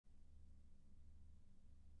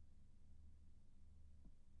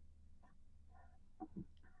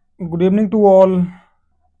Good evening to all.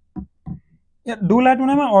 Yeah, do let me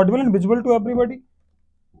know, am I audible and visible to everybody?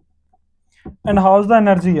 And how's the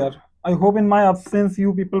energy here? I hope in my absence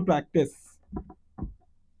you people practice.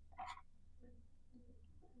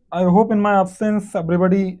 I hope in my absence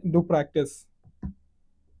everybody do practice.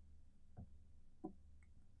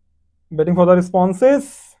 Waiting for the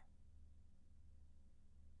responses.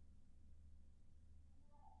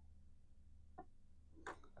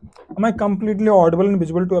 Am I completely audible and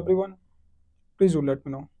visible to everyone? Please do let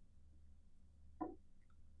me know.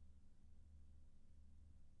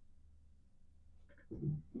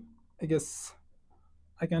 I guess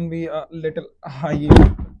I can be a little high.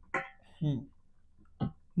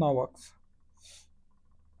 Now works.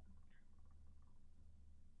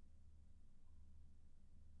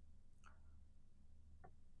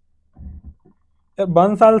 Yeah,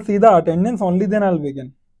 once I'll see the attendance, only then I'll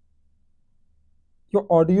begin. Your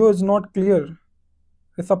audio is not clear,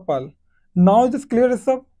 Rishabpal. Now it is clear,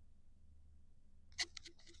 Rishabh.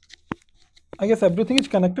 I guess everything is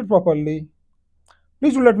connected properly.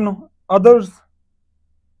 Please do let me know. Others,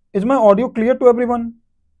 is my audio clear to everyone?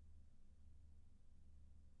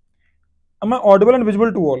 Am I audible and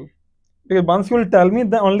visible to all? Because once you will tell me,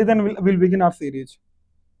 then only then we'll begin our series.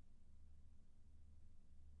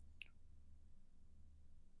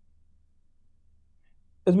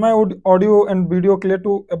 Is my audio and video clear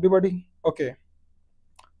to everybody? Okay,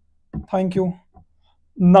 thank you.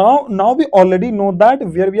 Now we already know that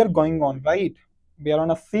where we are going on, right? We are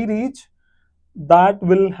on a series that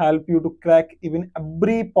will help you to crack even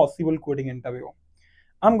every possible coding interview.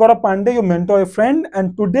 I'm Gaurav Pandey, your mentor, your friend,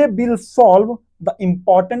 and today we'll solve the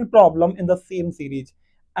important problem in the same series,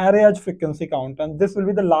 array frequency count. And this will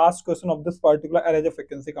be the last question of this particular array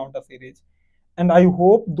frequency counter series. And I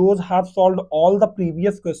hope those have solved all the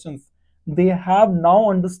previous questions. They have now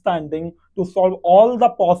understanding to solve all the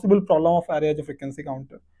possible problem of array frequency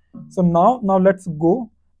counter. So now let's go.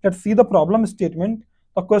 Let's see the problem statement.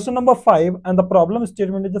 The question number 5 and the problem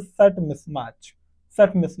statement is a set mismatch.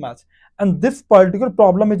 Set mismatch. And this particular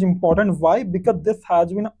problem is important. Why? Because this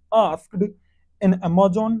has been asked in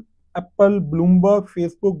Amazon, Apple, Bloomberg,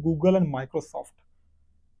 Facebook, Google, and Microsoft,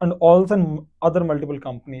 and also in other multiple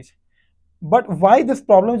companies. But why this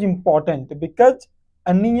problem is important? Because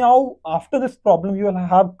anyhow, after this problem, you will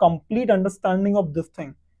have complete understanding of this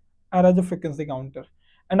thing, array frequency counter.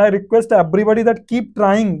 And I request everybody that keep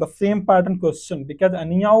trying the same pattern question, because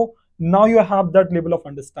anyhow, now you have that level of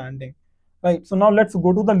understanding, right? So now let's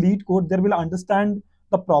go to the LeetCode. There we'll understand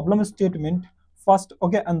the problem statement first,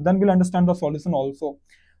 okay, and then we'll understand the solution also.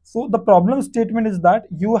 So the problem statement is that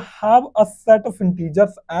you have a set of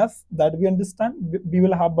integers as that we understand. We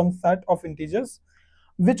will have one set of integers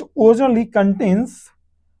which originally contains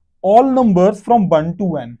all numbers from 1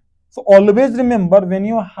 to n. So always remember when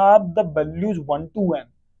you have the values 1 to n,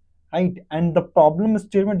 right? And the problem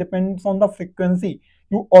statement depends on the frequency.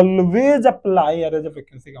 You always apply array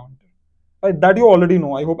frequency counter, right? That you already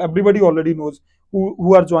know. I hope everybody already knows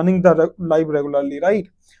who are joining the live regularly, right?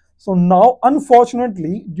 So now,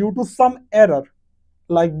 unfortunately, due to some error,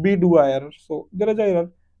 like B do error, so there is an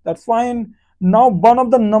error. That's fine. Now one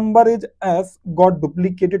of the number is S got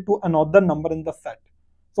duplicated to another number in the set.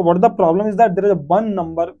 So what the problem is that there is a one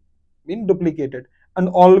number being duplicated. And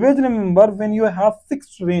always remember when you have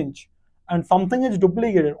fixed range and something is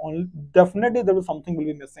duplicated, definitely there will something will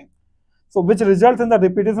be missing. So which results in the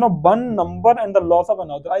repetition of one number and the loss of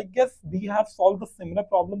another. I guess we have solved the similar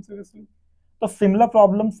problems previously. The similar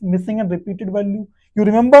problems, missing and repeated value. You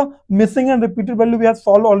remember missing and repeated value we have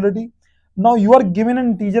solved already. Now you are given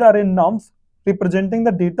an integer array nums representing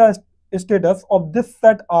the data status of this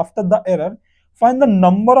set after the error. Find the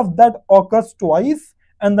number of that occurs twice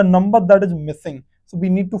and the number that is missing. So we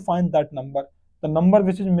need to find that number. The number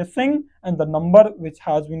which is missing and the number which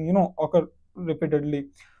has been, occur repeatedly.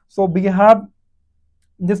 So we have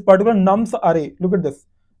this particular nums array. Look at this.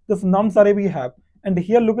 This nums array we have. And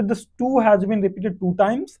here look at this 2 has been repeated 2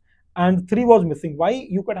 times and 3 was missing. Why?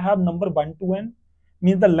 You could have number 1 to n.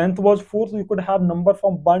 Means the length was 4. So you could have number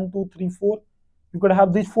from 1, 2, 3, 4. You could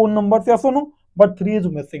have these 4 numbers, yes or no? But 3 is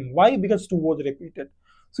missing. Why? Because 2 was repeated.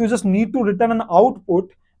 So you just need to return an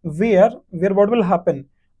output where what will happen?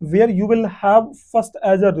 Where you will have first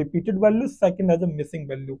as a repeated value, second as a missing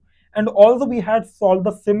value. And also we had solved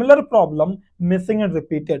the similar problem, missing and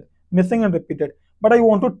repeated. But I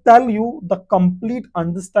want to tell you the complete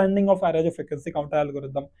understanding of array frequency counter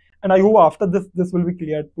algorithm. And I hope after this will be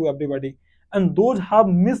clear to everybody. And those have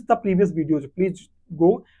missed the previous videos, please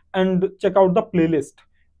go and check out the playlist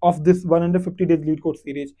of this 150 days LeetCode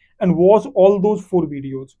series and watch all those 4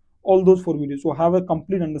 videos. So have a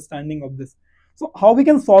complete understanding of this. So how we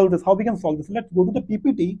can solve this? How we can solve this? Let's go to the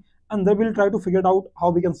PPT and then we'll try to figure it out how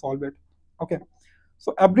we can solve it. Okay.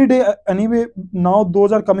 So every day, anyway, now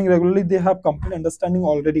those are coming regularly. They have complete understanding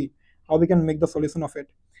already how we can make the solution of it.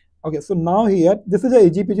 Okay. So now here, this is a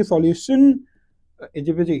AGPG solution,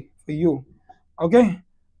 AGPG for you. Okay.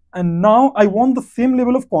 And now I want the same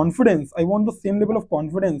level of confidence. I want the same level of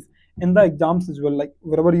confidence in the exams as well, like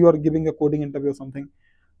wherever you are giving a coding interview or something.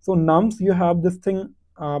 So nums, you have this thing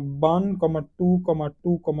 1, comma 2, comma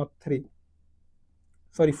 2, comma 3.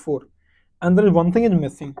 Sorry, 4. And there is one thing is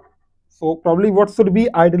missing. So probably what should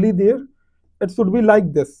be ideally there? It should be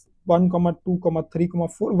like this 1, comma 2, comma 3, comma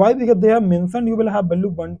 4. Why? Because they have mentioned you will have value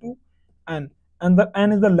 1 to n, and the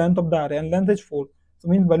n is the length of the array, and length is 4. So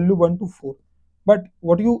means value 1 to 4. But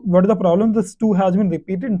what is the problem? This 2 has been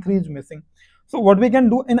repeated and 3 is missing. So what we can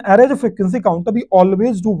do in array of frequency counter, we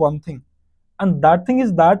always do one thing, and that thing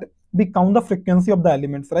is that we count the frequency of the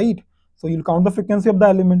elements, right? So you'll count the frequency of the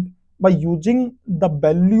element by using the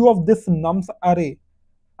value of this nums array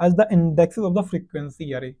as the indexes of the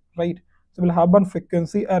frequency array, right? So we'll have one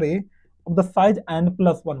frequency array of the size n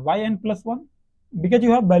plus 1. Why n plus 1? Because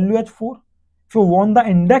you have value as 4. If you want the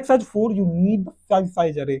index as 4, you need the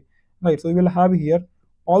size array, right? So we will have here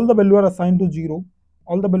all the value are assigned to 0,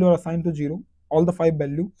 all the value are assigned to 0, all the 5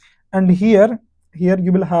 value, and here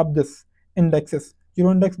you will have this indexes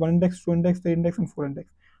 0 index, 1 index, 2 index, 3 index, and 4 index.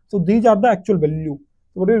 So these are the actual value.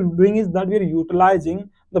 So what we're doing is that we're utilizing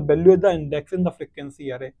the value as the index in the frequency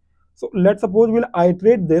array. So let's suppose we'll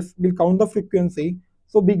iterate this, we'll count the frequency.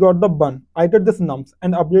 So we got the 1, iterate this nums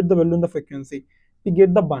and update the value in the frequency. We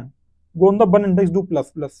get the 1. Go on the 1 index, do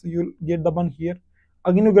plus plus. So you'll get the 1 here.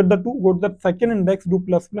 Again you get the 2, go to the second index, do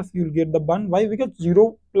plus plus, you'll get the 1. Why? Because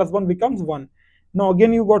 0 plus 1 becomes 1. Now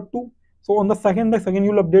again you got 2. So on the second index, again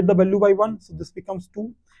you'll update the value by 1. So this becomes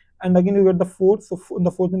 2. And again you get the 4. So in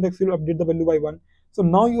the fourth index, you'll update the value by 1. So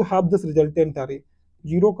now you have this resultant array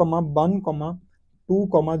 0, 1, 2,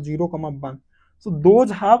 0, 1. So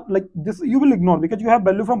those have like this, you will ignore because you have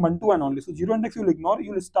value from 1 to n only. So 0 index you will ignore,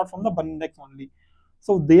 you will start from the 1 index only.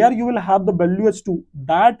 So there you will have the value as 2.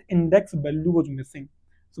 That index value was missing.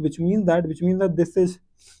 So which means that this is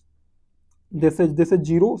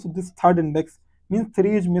 0. So this third index means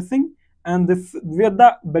 3 is missing, and this where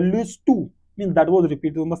the value is 2 means that was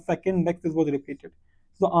repeated. On the second index this was repeated.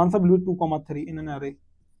 So the answer will be 2, 3 in an array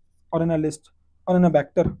or in a list or in a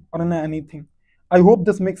vector or in anything. I hope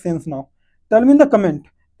this makes sense now. Tell me in the comment,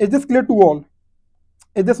 is this clear to all?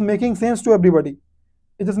 Is this making sense to everybody?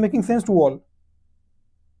 Is this making sense to all?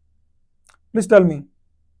 Please tell me.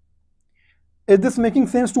 Is this making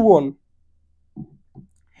sense to all?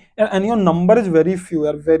 And your number is very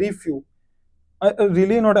few, very few. I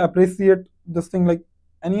really not appreciate this thing. Like,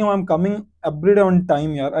 anyhow, I'm coming every day on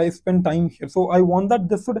time here. I spend time here. So I want that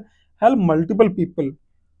this should help multiple people.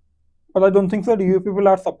 But I don't think so. You people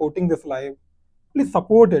are supporting this live. Please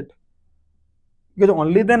support it. Because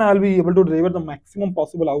only then I'll be able to deliver the maximum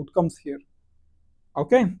possible outcomes here.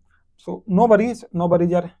 Okay. So no worries,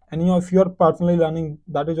 yeah. Anyhow, if you are personally learning,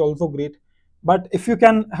 that is also great. But if you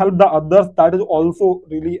can help the others, that is also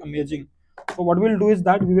really amazing. So what we'll do is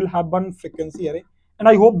that we will have one frequency array, and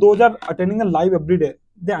I hope those are attending the live every day,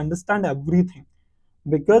 they understand everything.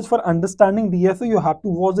 Because for understanding DSO, you have to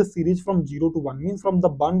watch the series from 0 to 1, means from the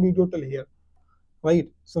 1 video till here, right?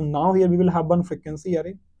 So now here we will have one frequency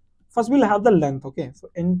array. First we'll have the length. Okay, so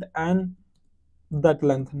int and that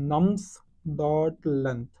length nums dot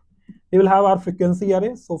length. We will have our frequency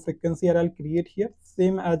array. So frequency array I'll create here,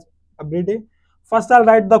 same as every day. First I'll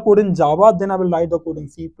write the code in Java, then I will write the code in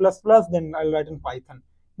C++, then I'll write in Python.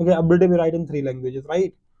 Okay, every day we write in 3 languages,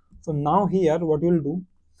 right? So now here what we'll do,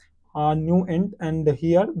 new int, and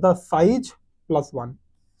here the size plus 1.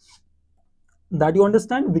 That you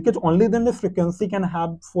understand, because only then the frequency can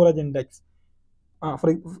have 4 as index.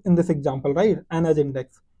 In this example, right? N as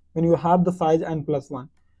index. When you have the size n plus 1.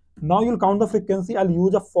 Now you'll count the frequency. I'll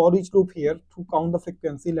use a for each loop here to count the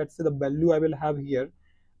frequency. Let's say the value I will have here,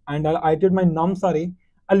 and I'll iterate my nums array.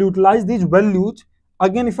 I'll utilize these values.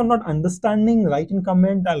 Again, if I'm not understanding, write in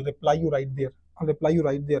comment. I'll reply you right there.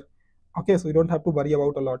 Okay, so you don't have to worry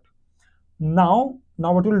about a lot. Now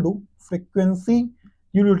what we'll do, frequency,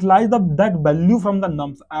 you utilize that value from the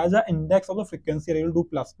nums as an index of the frequency array. You'll do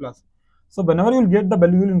plus plus. So whenever you'll get the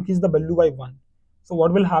value, you'll increase the value by 1. So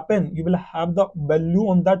what will happen? You will have the value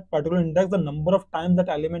on that particular index, the number of times that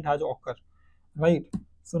element has occurred, right?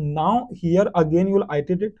 So now here again you will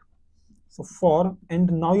iterate it. So for, and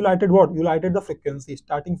now you'll iterate what? You'll iterate the frequency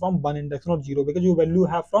starting from 1 index, not 0, because your value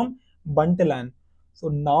have from 1 till n. So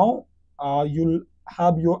now you'll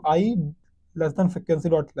have your I less than frequency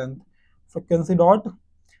dot length. Frequency dot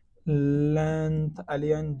Length,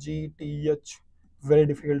 L-E-N-G-T-H, very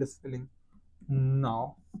difficult spelling.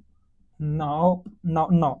 Now, now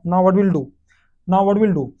what we'll do? Now what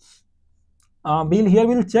we'll do?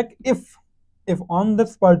 We'll check if on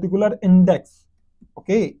this particular index,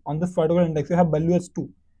 okay, on this particular index you have value as 2,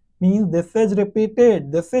 means this is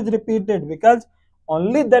repeated, because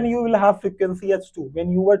only then you will have frequency as 2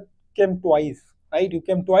 when you were came twice, right? You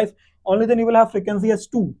came twice, only then you will have frequency as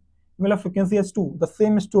 2. You will have frequency as 2. The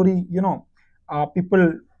same story,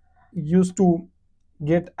 people used to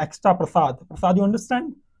get extra prasad, you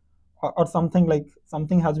understand? Or something, like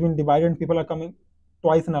something has been divided and people are coming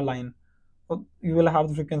twice in a line, so you will have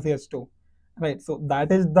the frequency as 2, right? So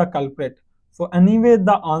that is the culprit. So anyway,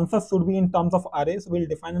 the answer should be in terms of array, so we'll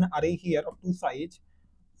define an array here of 2 size.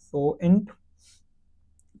 So int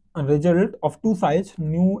result of 2 size,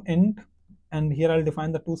 new int, and here I'll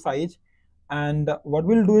define the 2 size. And what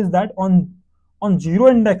we'll do is that on 0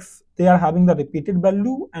 index they are having the repeated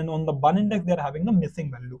value, and on the 1 index they are having the missing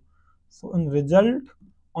value. So in result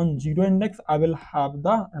on 0 index I will have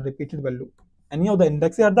the repeated value. Any of the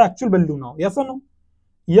indexes are the actual value now, yes or no?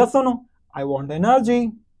 Yes or no? I want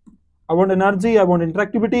energy, I want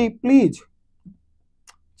interactivity, please.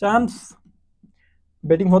 Champs,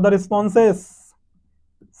 waiting for the responses.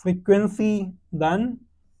 Frequency, then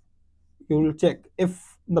you will check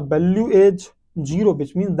if the value is 0,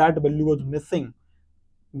 which means that value was missing,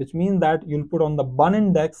 which means that you'll put on the 1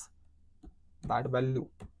 index that value.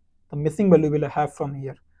 The missing value will have from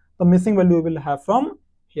here. The missing value will have from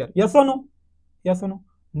here. Yes or no? Yes or no?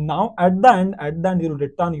 Now at the end you'll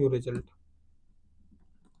return your result.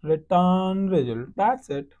 Return result. That's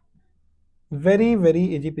it. Very, very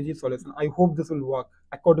easy peasy solution. I hope this will work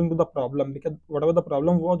according to the problem, because whatever the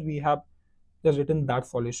problem was, we have just written that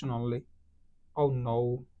solution only. Oh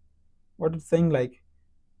no. What it's saying, like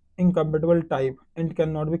incompatible type, int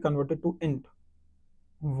cannot be converted to int.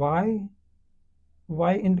 Why?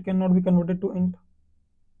 Why int cannot be converted to int?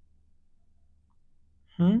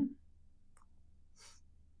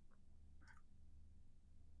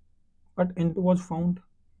 But int was found.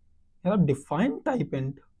 You have defined type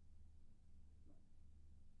int.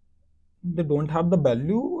 They don't have the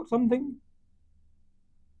value or something.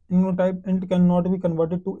 Type int cannot be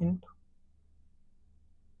converted to int.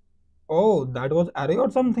 Oh, that was array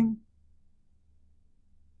or something.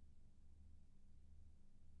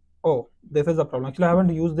 Oh, this is a problem. Actually, I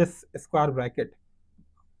haven't used this square bracket.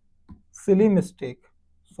 Silly mistake.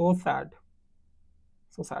 So sad.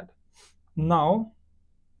 So sad. Now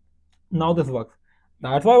this works.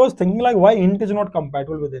 That's why I was thinking, like, why int is not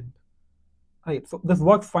compatible with int. Right. So this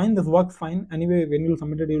works fine. This works fine. Anyway, when you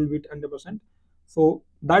submit it, you will be 100%. So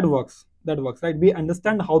that works. That works. Right. We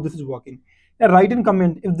understand how this is working. Yeah, write in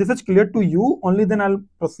comment if this is clear to you. Only then I'll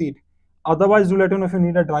proceed. Otherwise, do let me know if you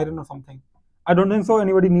need a dry run or something. I don't think so.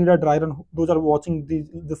 Anybody need a dry run? Those are watching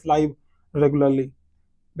this live regularly,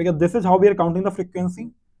 because this is how we are counting the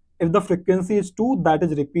frequency. If the frequency is 2, that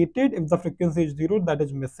is repeated. If the frequency is 0, that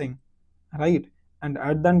is missing, right? And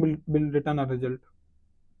at then we'll return a result.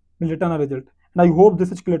 We'll return a result. And I hope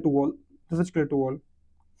this is clear to all. This is clear to all.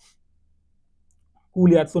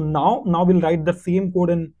 Cool, yeah. So now we'll write the same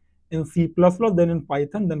code in C++, then in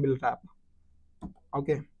Python, then we'll wrap.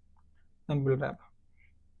 Okay, then we'll wrap.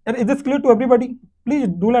 And is this clear to everybody? Please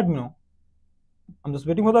do let me know. I'm just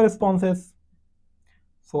waiting for the responses.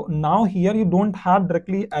 So now here you don't have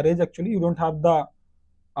directly arrays. Actually, you don't have the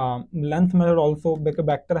length method also, because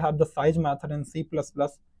vector have the size method in C++. So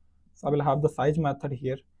I will have the size method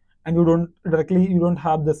here, and you don't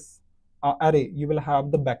have this array. You will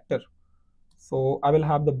have the vector. So I will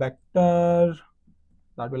have the vector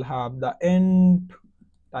that will have the int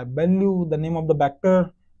type value, the name of the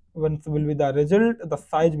vector will be the result, the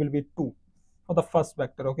size will be 2 for the first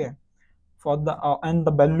vector. Okay, for the and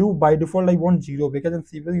the value by default I want 0, because in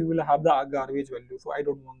C++ you will have the garbage value, so I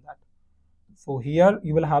don't want that. So here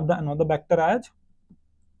you will have the another vector as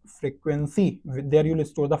frequency. There you will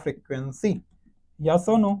store the frequency. Yes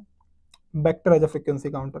or no? Vector as a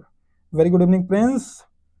frequency counter. Very good evening, Prince.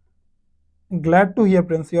 Glad to hear,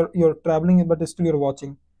 Prince. You're traveling, but still you're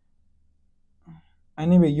watching.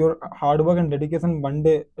 Anyway, your hard work and dedication, one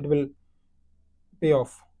day it will pay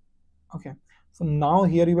off. Okay. So now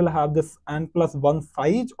here you will have this n plus 1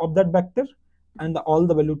 size of that vector, and all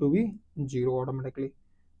the value to be 0 automatically.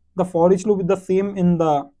 The for each loop is the same in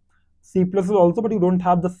the C++ also, but you don't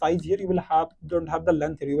have the size here. Don't have the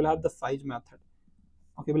length here. You will have the size method.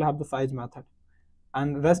 Okay, we'll have the size method,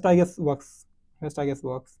 and rest I guess works.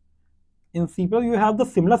 In C++ you have the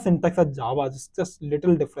similar syntax as Java, just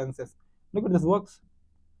little differences. Look at this works.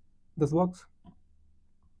 This works.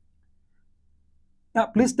 Yeah,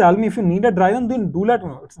 please tell me if you need a dry run, then do let me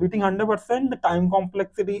know. It's beating 100%. The time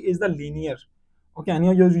complexity is the linear. Okay, and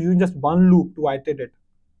you're using just one loop to iterate it.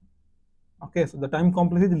 Okay, so the time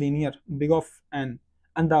complexity is linear, big of n,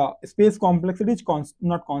 and the space complexity is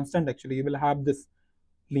not constant. Actually, you will have this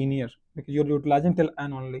linear because you're utilizing till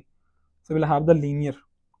n only. So we'll have the linear.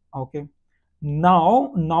 Okay.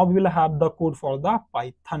 Now we will have the code for the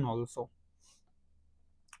Python also.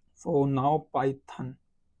 So now Python.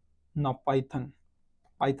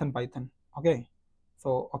 Okay.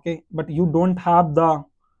 So okay, but you don't have the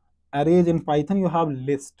arrays in Python. You have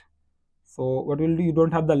list. So what will do? You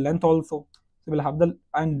don't have the length also. So we'll have the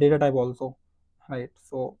and data type also, right?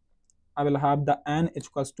 So I will have the n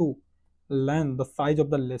equals to length, the size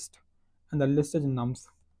of the list, and the list is nums.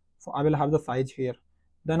 So I will have the size here.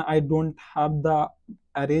 Then I don't have the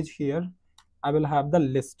arrays here. I will have the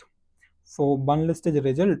list. So one list is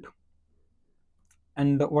result,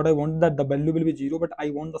 and what I want that the value will be 0, but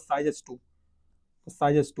I want the size is 2. The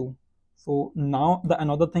size is 2. So now the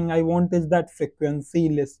another thing I want is that frequency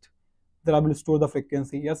list. That I will store the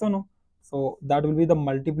frequency. Yes or no? So that will be the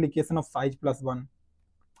multiplication of size plus 1.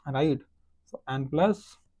 Right, so n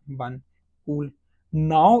plus 1. Cool.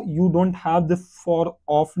 Now you don't have this for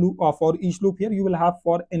off loop or for each loop here. You will have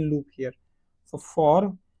for in loop here. So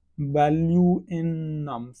for value in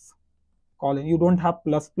nums colon, you don't have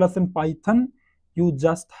plus plus in Python. You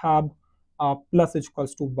just have plus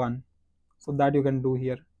equals to 1. So that you can do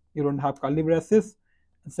here. You don't have curly braces.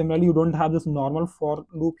 Similarly, you don't have this normal for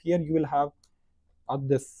loop here. You will have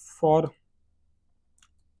this for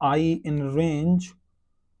I in range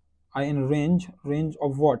range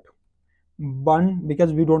of what? 1,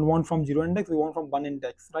 because we don't want from 0 index, we want from 1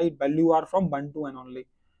 index, right? Value are from 1 to n only.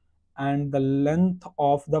 And the length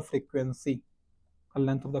of the frequency,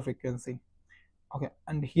 okay.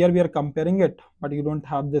 And here we are comparing it, but you don't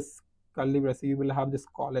have this curly brace, you will have this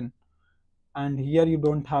colon. And here you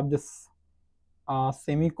don't have this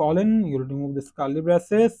semicolon, you'll remove this curly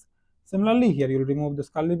braces. Similarly here you'll remove this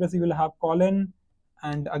curly brace, you will have colon,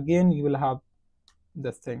 and again you will have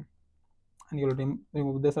this thing, and you will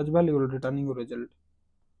remove this as well. You will returning your result.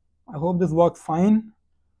 I hope this works fine.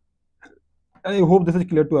 I hope this is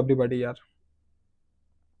clear to everybody. Yeah,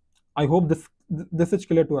 I hope this is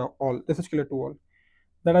clear to all. This is clear to all.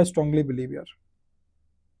 That I strongly believe here,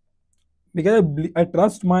 because I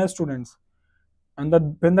trust my students, and that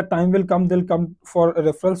when the time will come, they'll come for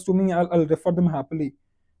referrals to me. I'll refer them happily.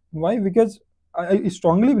 Why? Because I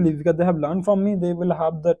strongly believe, because they have learned from me, they will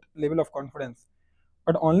have that level of confidence.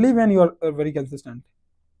 But only when you are very consistent,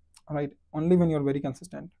 right? Only when you are very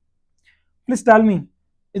consistent. Please tell me,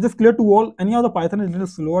 is this clear to all? Any of the Python is a little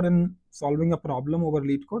slower in solving a problem over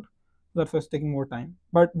LeetCode. That's why it's taking more time.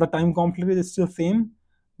 But the time complexity is still same.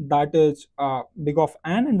 That is big of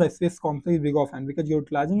n, and the space complexity is big of n, because you're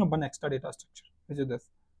utilizing a one extra data structure, which is this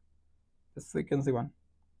frequency one.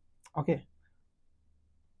 Okay.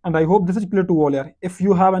 And I hope this is clear to all here. If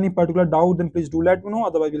you have any particular doubt, then please do let me know.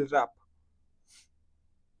 Otherwise, we'll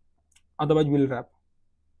wrap.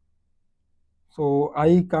 So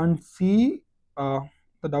I can't see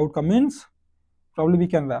the doubt comments. Probably we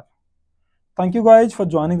can wrap. Thank you guys for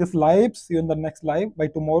joining this live. See you in the next live by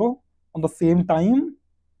tomorrow on the same time.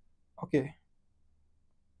 Okay.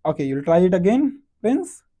 Okay, you'll try it again,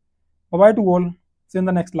 Prince. Bye-bye to all. See you in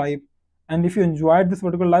the next live. And if you enjoyed this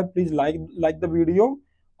particular live, please like the video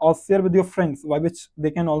or share with your friends, by which they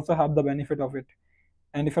can also have the benefit of it.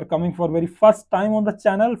 And if you're coming for very first time on the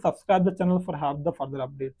channel, subscribe the channel for have the further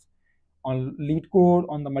updates on LeetCode,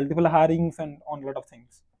 on the multiple hirings, and on a lot of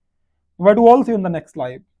things. Bye to all. See you in the next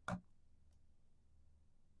live.